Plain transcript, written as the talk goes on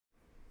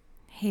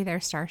Hey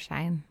there,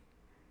 Starshine.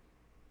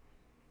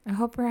 I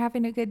hope you're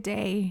having a good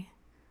day.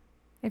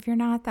 If you're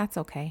not, that's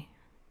okay.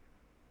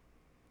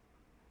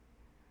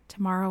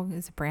 Tomorrow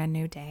is a brand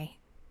new day.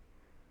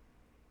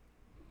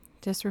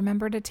 Just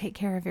remember to take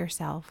care of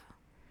yourself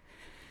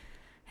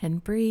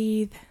and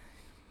breathe.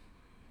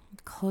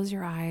 Close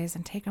your eyes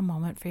and take a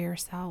moment for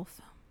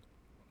yourself.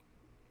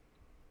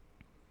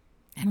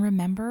 And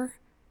remember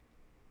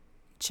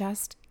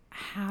just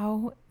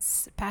how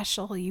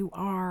special you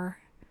are.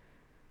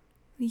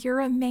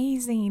 You're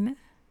amazing.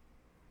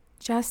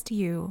 Just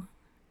you,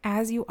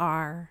 as you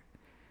are.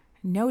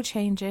 No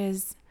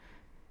changes,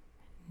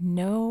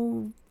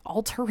 no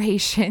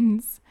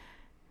alterations,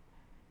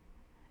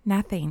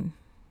 nothing.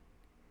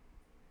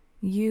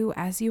 You,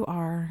 as you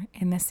are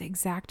in this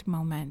exact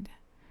moment,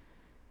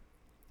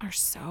 are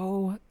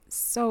so,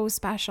 so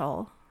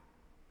special.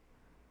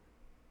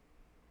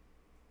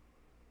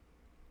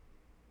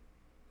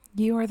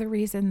 You are the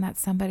reason that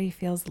somebody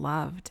feels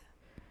loved.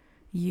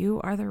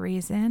 You are the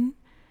reason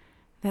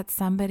that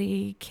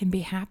somebody can be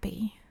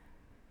happy.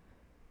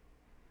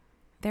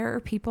 There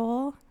are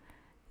people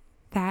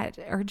that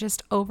are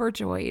just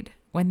overjoyed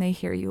when they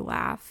hear you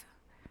laugh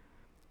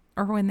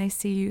or when they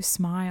see you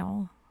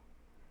smile.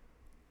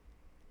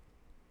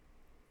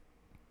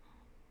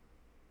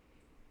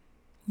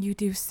 You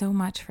do so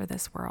much for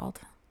this world.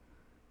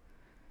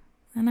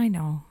 And I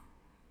know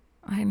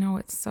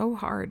it's so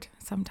hard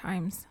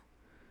sometimes.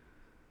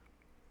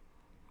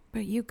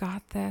 But you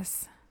got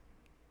this.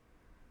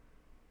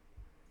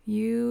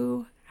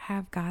 You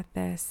have got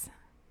this.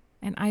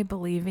 And I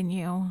believe in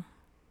you.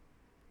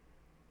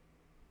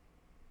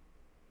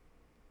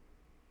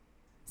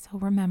 So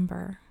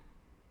remember,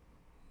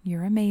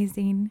 you're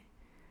amazing.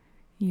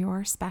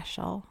 You're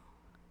special.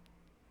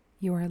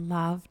 You are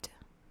loved.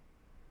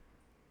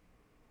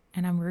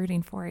 And I'm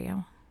rooting for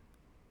you.